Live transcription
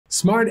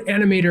Smart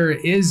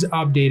Animator is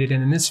updated,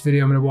 and in this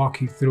video, I'm going to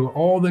walk you through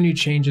all the new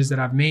changes that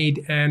I've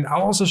made, and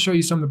I'll also show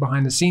you some of the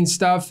behind the scenes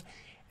stuff.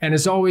 And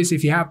as always,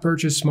 if you have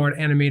purchased Smart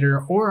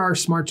Animator or our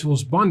Smart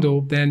Tools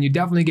bundle, then you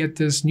definitely get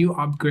this new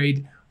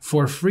upgrade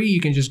for free. You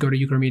can just go to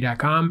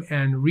ukramedia.com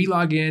and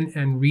re-log in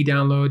and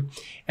re-download.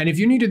 And if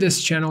you're new to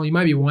this channel, you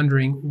might be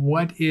wondering,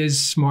 what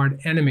is Smart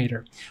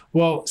Animator?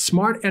 Well,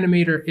 Smart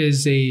Animator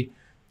is a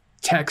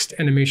text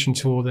animation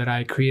tool that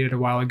I created a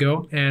while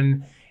ago.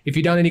 And if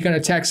you've done any kind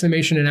of text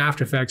animation in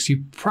After Effects,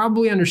 you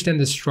probably understand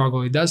the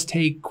struggle. It does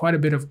take quite a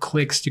bit of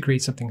clicks to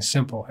create something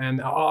simple.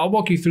 And I'll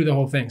walk you through the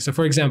whole thing. So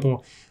for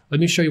example, let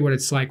me show you what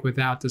it's like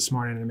without the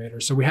Smart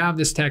Animator. So we have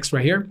this text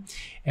right here.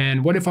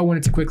 And what if I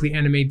wanted to quickly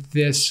animate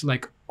this,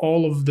 like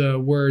all of the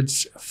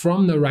words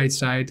from the right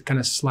side kind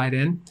of slide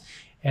in?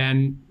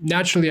 And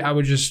naturally, I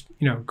would just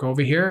go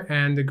over here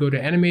and go to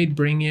Animate,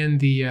 bring in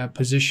the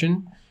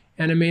position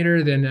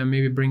animator, then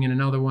maybe bring in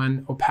another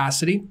one,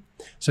 opacity.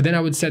 So then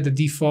I would set the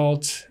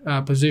default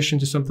position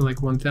to something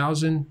like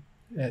 1000.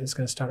 It's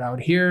going to start out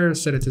here,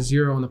 set it to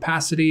 0 on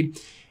opacity.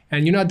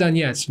 And you're not done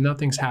yet, so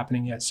nothing's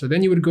happening yet. So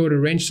then you would go to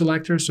range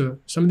selector. So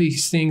some of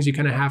these things you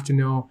kind of have to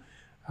know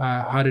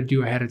how to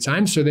do ahead of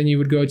time. So then you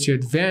would go to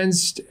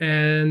advanced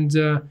and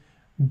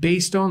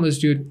based on, let's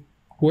do it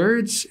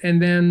words,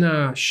 and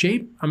then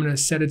shape. I'm going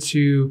to set it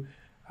to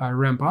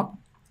ramp up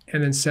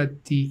and then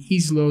set the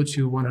ease load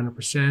to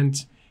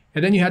 100%.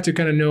 And then you have to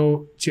kind of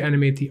know to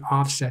animate the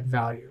offset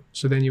value.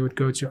 So then you would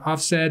go to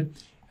offset,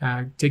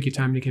 take your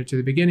time to get to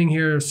the beginning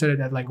here, set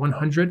it at like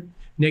 100,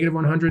 negative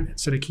 100,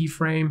 set a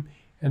keyframe,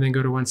 and then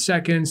go to 1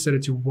 second, set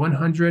it to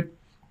 100.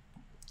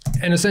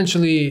 And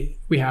essentially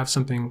we have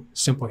something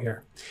simple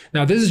here.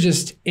 Now this is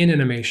just in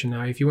animation.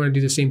 Now, if you want to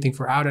do the same thing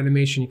for out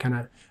animation, you kind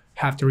of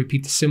have to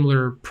repeat the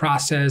similar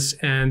process.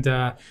 And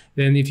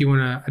then if you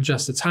want to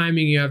adjust the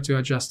timing, you have to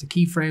adjust the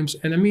keyframes.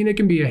 And I mean, it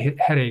can be a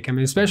headache. I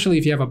mean, especially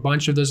if you have a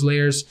bunch of those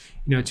layers,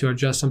 to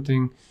adjust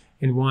something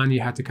in one, you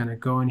have to kind of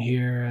go in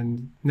here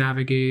and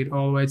navigate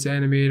all the way to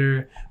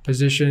animator,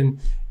 position.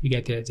 You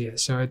get the idea.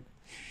 So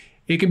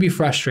it can be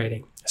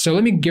frustrating. So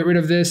let me get rid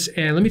of this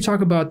and let me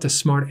talk about the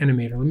Smart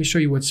Animator. Let me show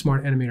you what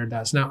Smart Animator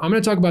does. Now, I'm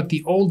going to talk about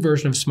the old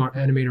version of Smart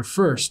Animator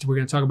first. We're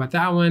going to talk about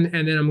that one,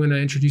 and then I'm going to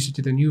introduce you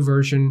to the new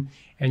version,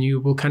 and you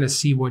will kind of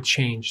see what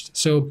changed.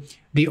 So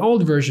the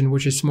old version,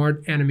 which is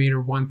Smart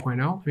Animator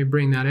 1.0, let me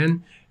bring that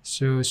in.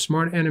 So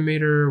Smart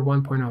Animator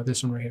 1.0,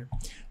 this one right here.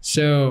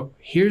 So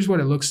here's what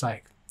it looks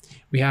like.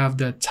 We have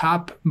the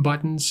top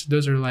buttons.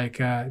 Those are like,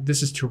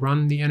 this is to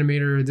run the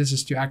animator. This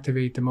is to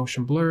activate the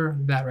motion blur.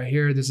 That right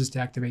here, this is to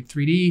activate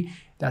 3D.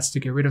 That's to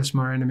get rid of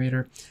Smart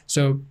Animator.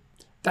 So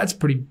that's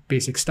pretty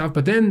basic stuff.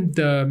 But then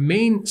the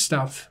main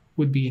stuff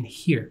would be in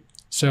here.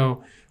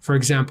 So for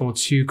example,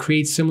 to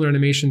create similar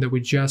animation that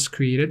we just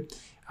created,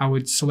 I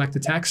would select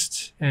the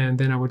text and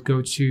then I would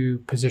go to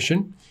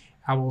position.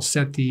 I will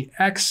set the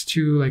X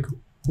to like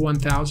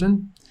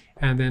 1000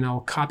 and then I'll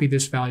copy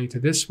this value to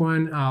this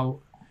one.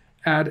 I'll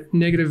add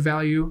negative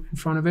value in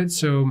front of it.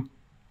 So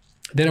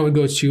then I would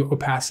go to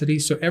opacity.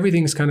 So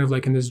everything's kind of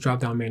like in this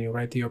drop-down menu,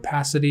 right? The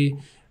opacity,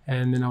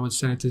 and then I would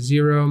set it to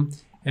 0.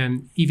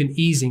 And even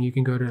easing, you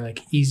can go to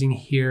like easing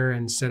here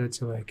and set it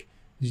to like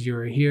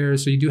 0 here.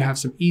 So you do have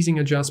some easing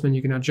adjustment.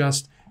 You can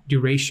adjust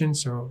duration.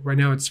 So right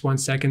now it's 1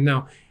 second.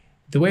 Now,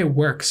 the way it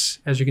works,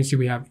 as you can see,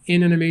 we have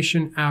in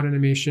animation, out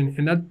animation,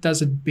 and that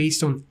does it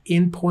based on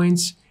in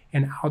points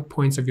and out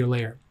points of your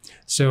layer.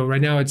 So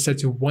right now it's set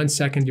to 1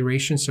 second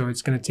duration. So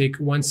it's going to take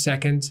 1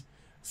 second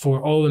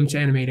for all of them to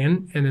animate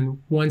in, and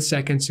then 1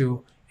 second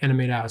to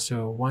animate out.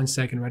 So 1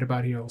 second right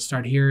about here, it'll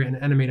start here and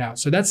animate out.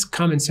 So that's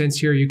common sense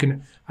here. You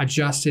can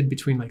adjust it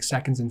between like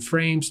seconds and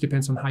frames,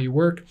 depends on how you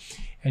work.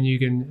 And you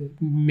can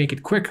make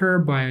it quicker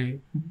by,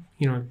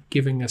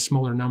 giving a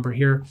smaller number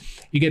here.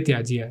 You get the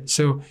idea.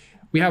 So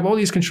we have all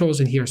these controls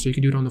in here, so you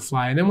can do it on the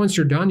fly. And then once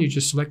you're done, you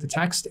just select the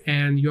text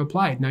and you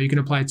apply it. Now you can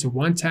apply it to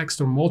one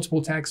text or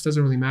multiple text,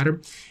 doesn't really matter.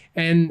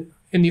 And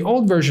in the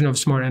old version of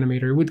Smart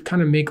Animator, it would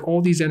kind of make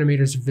all these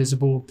animators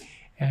visible,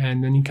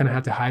 and then you kind of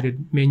have to hide it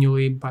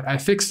manually. But I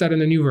fixed that in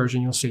the new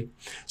version, you'll see.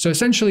 So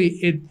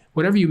essentially,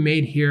 whatever you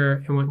made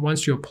here, and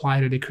once you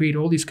applied it, it created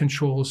all these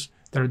controls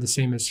that are the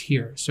same as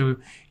here. So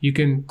you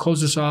can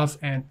close this off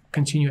and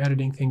continue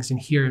editing things in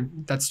here,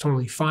 and that's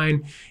totally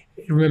fine.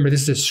 Remember,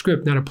 this is a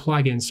script, not a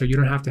plugin, so you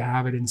don't have to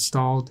have it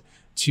installed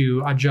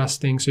to adjust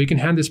things. So you can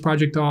hand this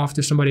project off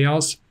to somebody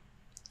else.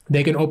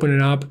 They can open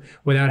it up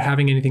without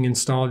having anything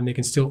installed, and they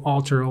can still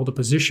alter all the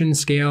position,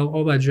 scale,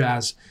 all that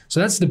jazz. So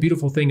that's the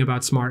beautiful thing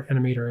about Smart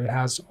Animator. It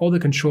has all the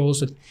controls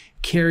that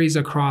carries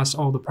across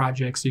all the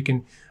projects. You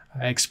can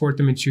export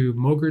them into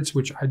Mogurts,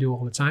 which I do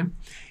all the time.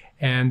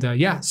 And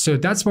yeah, so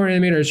that's Smart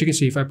Animator. As you can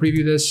see, if I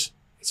preview this,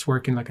 it's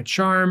working like a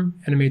charm,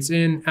 animates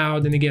in,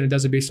 out, and again, it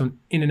does it based on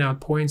in and out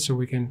points, so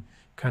we can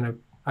kind of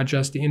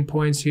adjust the in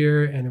points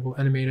here, and it will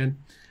animate it.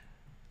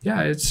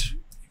 Yeah, it's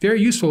very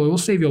useful. It will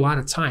save you a lot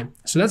of time.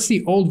 So that's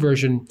the old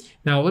version.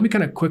 Now, let me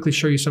kind of quickly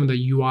show you some of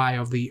the UI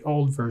of the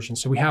old version.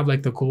 So we have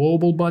like the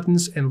global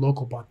buttons and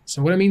local buttons.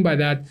 And what I mean by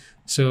that,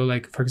 so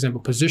like, for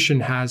example, position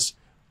has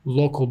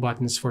local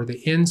buttons for the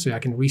in. So I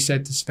can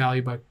reset this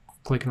value by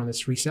clicking on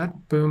this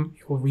reset. Boom,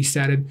 it will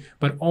reset it,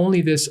 but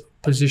only this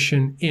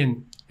position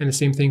in, and the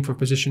same thing for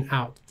position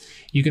out.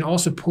 You can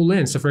also pull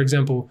in. So for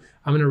example,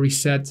 I'm going to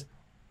reset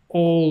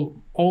all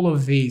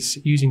of these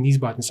using these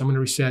buttons. So I'm going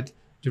to reset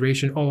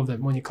duration, all of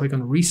them. When you click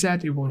on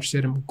reset, it will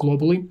reset them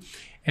globally.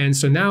 And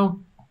so now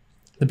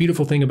the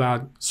beautiful thing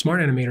about Smart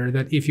Animator,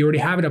 that if you already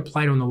have it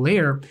applied on the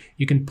layer,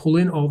 you can pull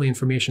in all the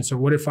information. So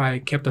what if I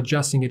kept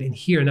adjusting it in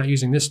here, not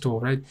using this tool,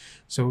 right?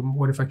 So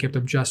what if I kept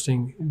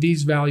adjusting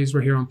these values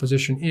right here on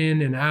position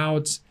in and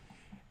out,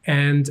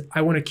 and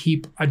I want to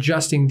keep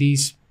adjusting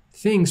these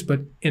things,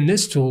 but in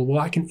this tool, well,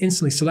 I can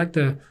instantly select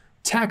the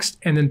text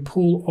and then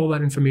pull all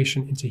that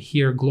information into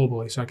here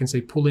globally. So I can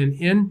say pull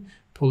in,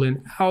 pull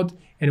in out,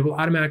 and it will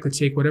automatically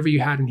take whatever you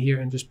had in here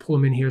and just pull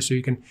them in here, so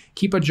you can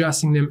keep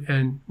adjusting them.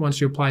 And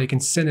once you apply, you can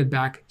send it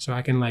back. So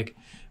I can like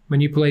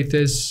manipulate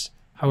this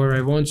however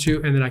I want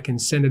to, and then I can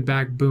send it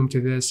back, boom,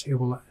 to this. It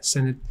will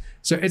send it.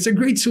 So it's a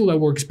great tool that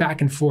works back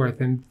and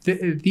forth, and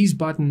these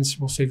buttons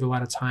will save you a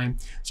lot of time.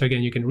 So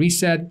again, you can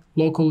reset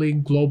locally,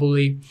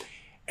 globally,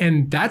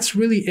 and that's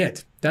really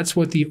it. That's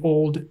what the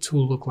old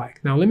tool looked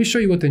like. Now let me show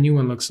you what the new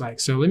one looks like.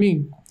 So let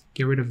me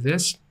get rid of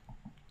this.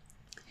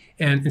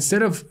 And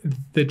instead of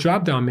the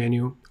drop-down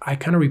menu, I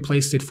kind of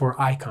replaced it for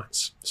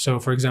icons. So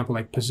for example,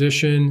 like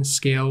position,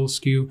 scale,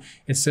 skew,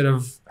 instead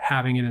of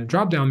having it in a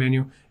drop-down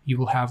menu, you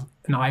will have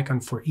an icon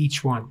for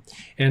each one.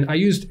 And I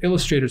used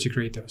Illustrator to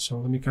create those. So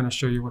let me kind of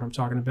show you what I'm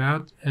talking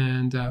about.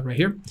 And right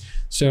here.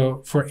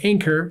 So for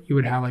anchor, you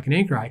would have like an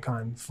anchor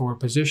icon. For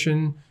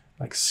position,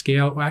 like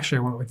scale. Well, actually,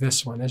 I went with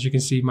this one. As you can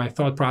see, my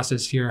thought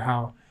process here,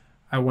 how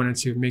I wanted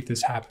to make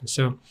this happen.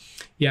 So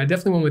yeah, I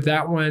definitely went with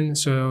that one.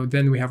 So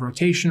then we have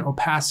rotation,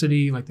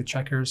 opacity, like the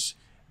checkers.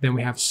 Then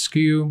we have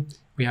skew,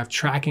 we have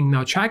tracking.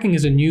 Now tracking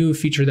is a new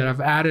feature that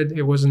I've added.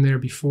 It wasn't there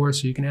before,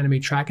 so you can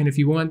animate tracking if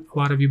you want. A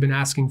lot of you have been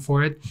asking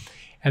for it.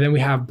 And then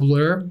we have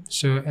blur,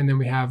 and then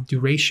we have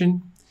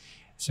duration.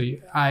 So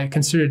I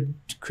considered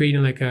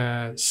creating like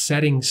a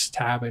settings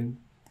tab and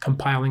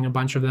compiling a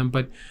bunch of them,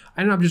 but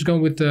I ended up just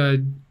going with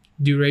the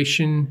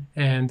duration,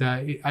 and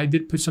I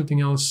did put something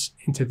else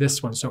into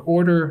this one. So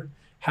order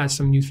has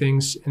some new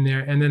things in there,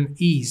 and then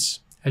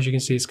ease, as you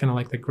can see, it's kind of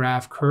like the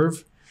graph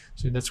curve.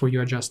 So that's where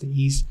you adjust the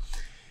ease.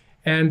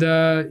 And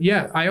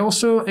yeah, I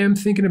also am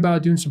thinking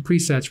about doing some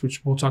presets,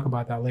 which we'll talk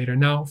about that later.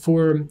 Now,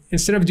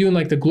 instead of doing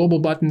like the global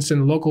buttons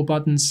and local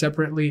buttons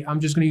separately, I'm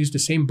just going to use the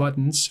same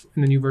buttons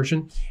in the new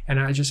version, and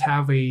I just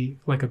have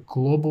like a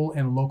global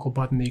and local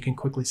button that you can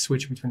quickly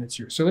switch between the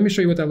two. So let me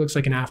show you what that looks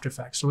like in After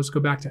Effects. So let's go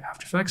back to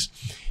After Effects,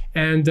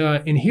 and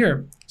in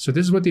here, so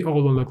this is what the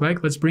old one looked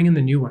like. Let's bring in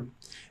the new one.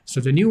 So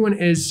the new one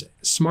is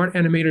Smart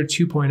Animator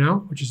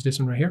 2.0, which is this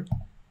one right here.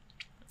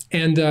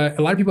 And a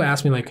lot of people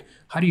ask me, like,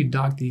 how do you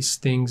dock these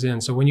things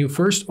in? So when you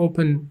first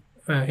open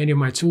any of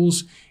my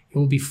tools, it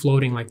will be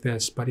floating like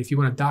this. But if you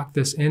want to dock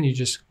this in, you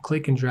just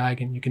click and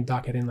drag, and you can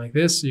dock it in like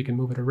this. You can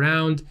move it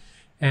around.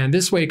 And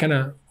this way, it kind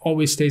of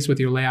always stays with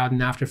your layout in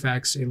After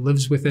Effects. It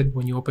lives with it.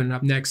 When you open it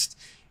up next,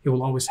 it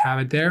will always have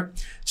it there.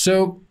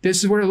 So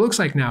this is what it looks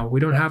like now. We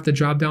don't have the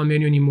drop-down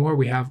menu anymore.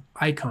 We have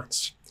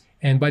icons.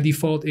 And by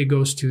default, it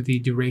goes to the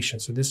duration.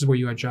 So this is where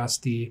you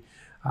adjust the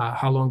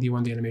how long do you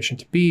want the animation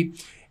to be.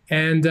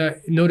 And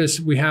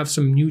notice we have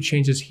some new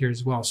changes here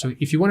as well. So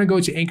if you want to go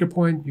to anchor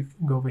point, you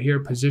can go over here,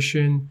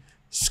 position,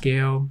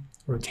 scale,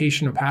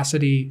 rotation,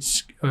 opacity,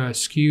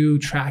 skew,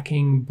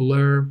 tracking,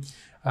 blur,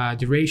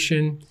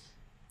 duration,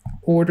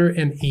 order,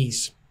 and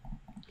ease.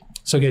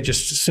 So again,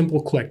 just a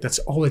simple click. That's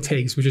all it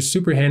takes, which is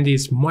super handy.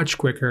 It's much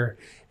quicker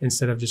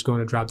instead of just going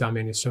to drop-down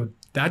menu. So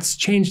that's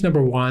change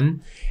number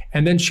one.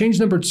 And then change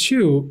number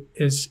two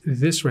is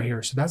this right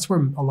here. So that's where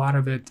a lot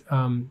of it,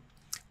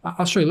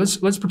 I'll show you.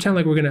 Let's pretend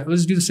like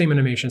let's do the same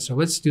animation. So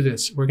let's do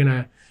this. We're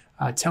gonna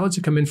tell it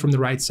to come in from the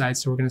right side.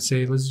 So we're gonna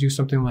say, let's do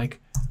something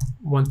like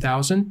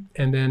 1000.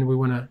 And then we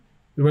wanna,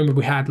 remember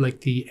we had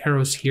like the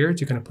arrows here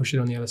to kind of push it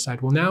on the other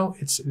side. Well, now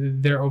it's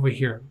there over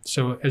here.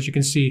 So as you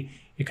can see,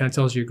 it kind of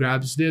tells you,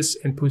 grabs this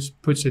and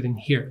puts it in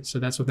here. So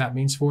that's what that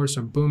means for.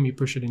 So boom, you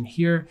push it in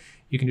here.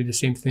 You can do the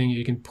same thing.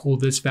 You can pull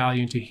this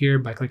value into here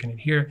by clicking it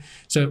here.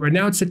 So right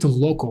now it's set to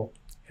local.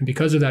 And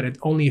because of that, it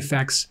only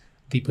affects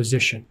the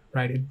position,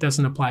 right? It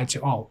doesn't apply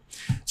to all.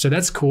 So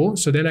that's cool.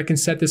 So then I can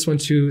set this one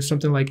to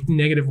something like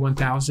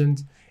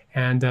 -1000,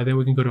 and then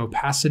we can go to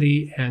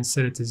opacity and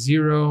set it to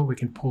 0. We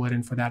can pull it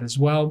in for that as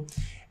well.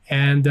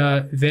 And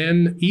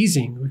then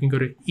easing, we can go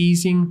to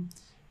easing,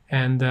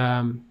 and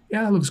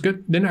yeah, that looks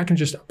good. Then I can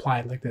just apply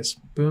it like this,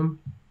 boom.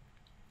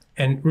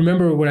 And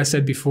remember what I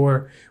said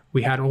before,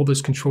 we had all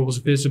those controls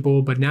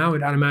visible, but now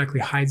it automatically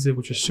hides it,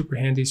 which is super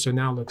handy. So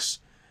now it looks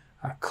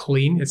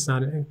clean, it's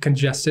not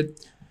congested.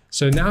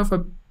 So now if I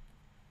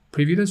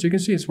preview this, you can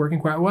see it's working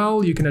quite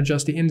well. You can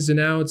adjust the ins and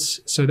outs.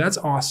 So that's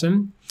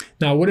awesome.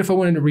 Now, what if I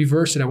wanted to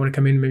reverse it? I want to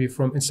come in maybe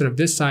from, instead of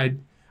this side,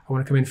 I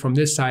want to come in from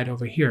this side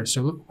over here.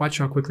 So look, watch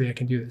how quickly I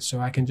can do this. So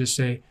I can just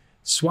say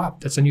swap.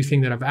 That's a new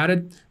thing that I've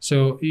added.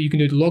 So you can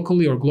do it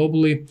locally or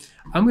globally.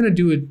 I'm gonna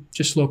do it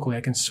just locally.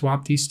 I can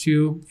swap these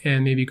two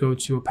and maybe go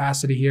to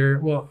opacity here.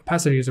 Well,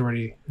 opacity is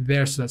already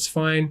there, so that's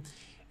fine.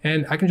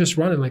 And I can just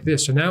run it like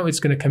this. So now it's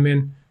gonna come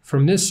in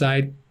from this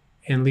side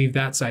and leave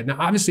that side. Now,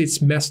 obviously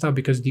it's messed up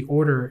because the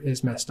order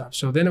is messed up.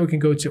 So then we can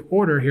go to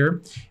order here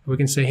and we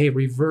can say, hey,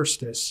 reverse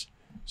this.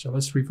 So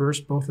let's reverse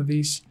both of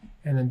these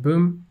and then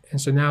boom. And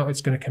so now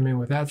it's gonna come in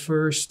with that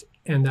first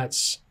and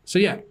that's, so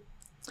yeah.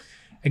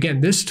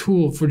 Again, this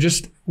tool for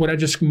just what I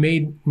just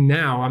made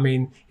now, I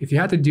mean, if you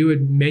had to do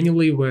it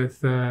manually with,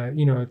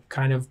 you know,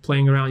 kind of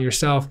playing around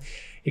yourself,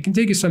 it can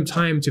take you some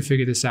time to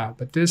figure this out.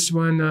 But this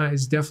one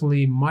is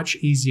definitely much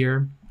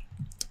easier.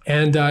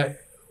 And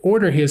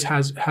order here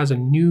has a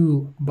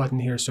new button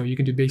here. So you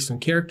can do based on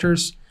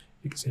characters.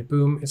 You can say,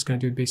 boom, it's going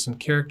to do it based on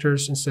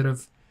characters instead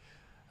of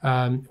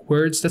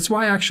words. That's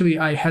why actually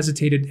I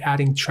hesitated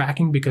adding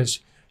tracking, because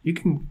you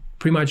can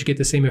pretty much get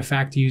the same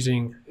effect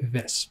using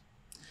this.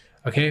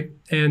 Okay,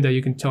 and you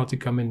can tell it to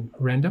come in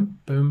random.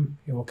 Boom,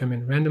 it will come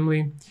in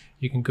randomly.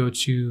 You can go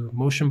to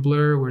motion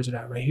blur. Where is it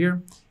at? Right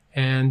here.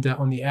 And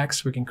on the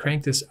X, we can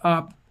crank this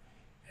up.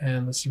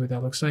 And let's see what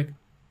that looks like.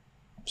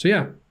 So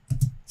yeah,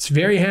 it's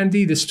very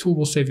handy. This tool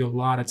will save you a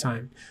lot of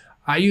time.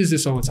 I use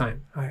this all the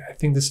time. I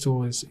think this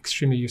tool is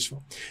extremely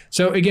useful.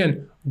 So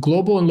again,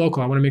 global and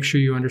local. I want to make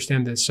sure you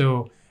understand this.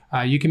 So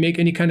you can make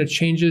any kind of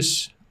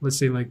changes. Let's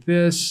say like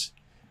this,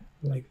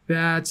 like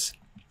that.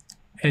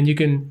 And you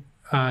can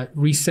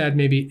reset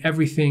maybe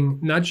everything,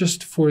 not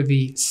just for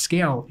the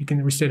scale. You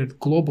can reset it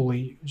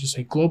globally. Just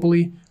say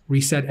globally,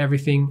 reset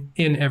everything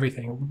in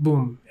everything.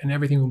 Boom, and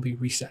everything will be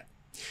reset.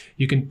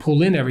 You can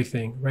pull in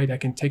everything, right? I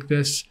can take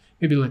this,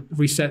 maybe like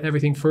reset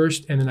everything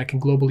first, and then I can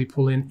globally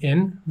pull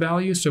in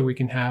value, so we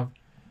can have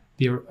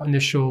the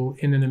initial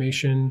in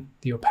animation,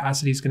 the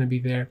opacity is going to be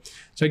there.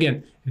 So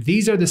again,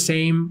 these are the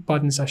same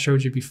buttons I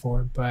showed you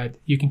before, but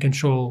you can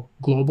control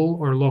global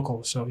or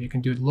local. So you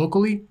can do it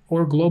locally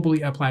or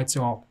globally applied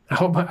to all. I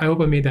hope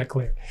I made that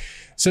clear.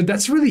 So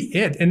that's really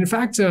it. And in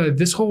fact,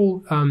 this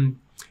whole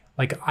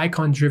like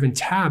icon-driven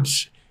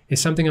tabs is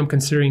something I'm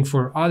considering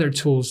for other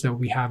tools that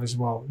we have as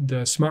well.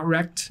 The Smart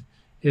Rect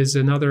is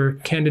another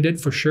candidate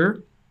for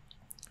sure.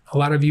 A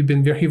lot of you have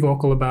been very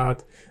vocal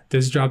about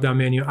this drop-down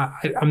menu.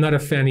 I'm not a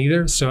fan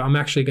either, so I'm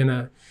actually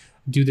gonna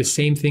do the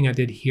same thing I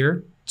did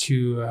here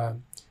to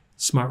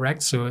Smart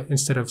Rect. So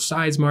instead of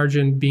size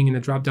margin being in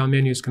the drop-down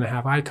menu, it's gonna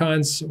have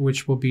icons,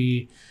 which will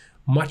be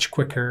much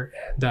quicker.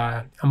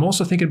 And I'm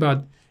also thinking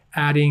about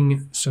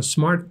adding, so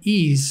Smart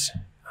Ease,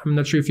 I'm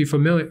not sure if you're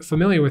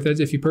familiar with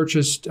it. If you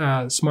purchased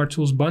Smart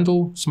Tools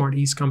Bundle, Smart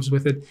Ease comes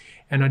with it.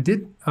 And I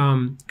did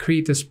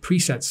create this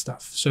preset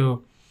stuff.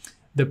 So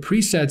the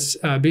presets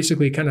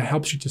basically kind of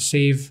helps you to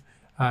save,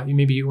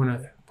 maybe you want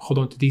to hold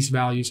on to these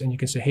values and you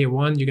can say, hey,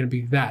 1, you're going to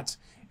be that.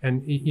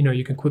 And you know,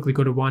 you can quickly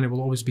go to 1, it will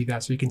always be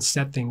that. So you can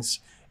set things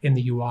in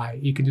the UI.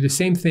 You can do the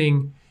same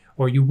thing,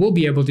 or you will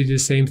be able to do the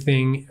same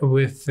thing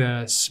with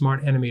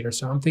Smart Animator.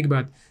 So I'm thinking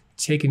about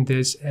taking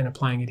this and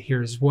applying it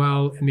here as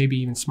well, and maybe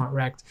even Smart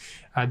Rect.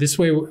 This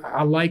way,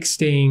 I like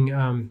staying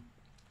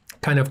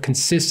kind of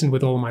consistent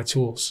with all my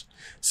tools.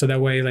 So that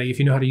way, like if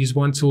you know how to use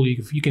one tool,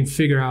 you can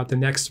figure out the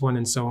next one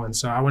and so on.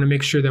 So I want to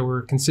make sure that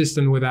we're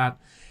consistent with that.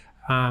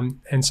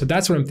 And so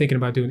that's what I'm thinking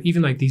about doing.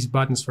 Even like these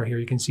buttons for here,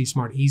 you can see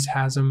Smart Ease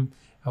has them.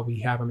 We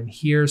have them in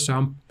here.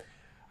 So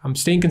I'm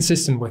staying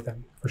consistent with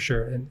them for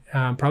sure. And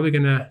I'm probably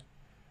gonna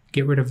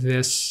get rid of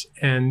this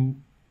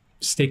and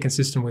stay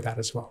consistent with that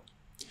as well.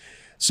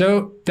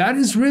 So that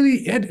is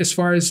really it as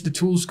far as the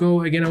tools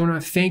go. Again, I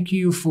want to thank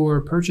you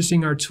for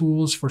purchasing our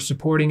tools, for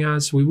supporting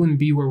us. We wouldn't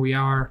be where we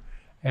are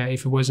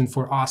if it wasn't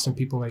for awesome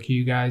people like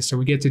you guys. So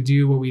we get to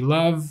do what we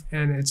love,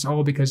 and it's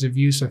all because of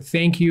you. So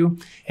thank you.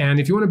 And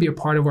if you want to be a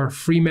part of our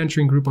free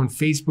mentoring group on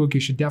Facebook, you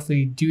should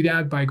definitely do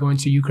that by going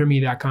to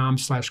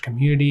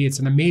ukramedia.com/community. It's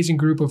an amazing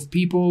group of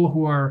people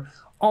who are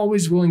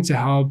always willing to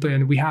help,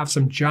 and we have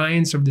some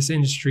giants of this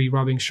industry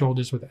rubbing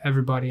shoulders with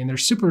everybody, and they're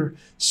super,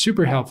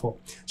 super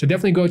helpful. So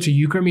definitely go to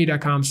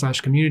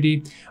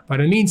ukramedia.com/community. But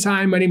in the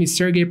meantime, my name is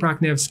Sergey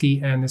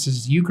Prakhnevsky, and this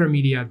is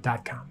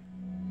ukramedia.com.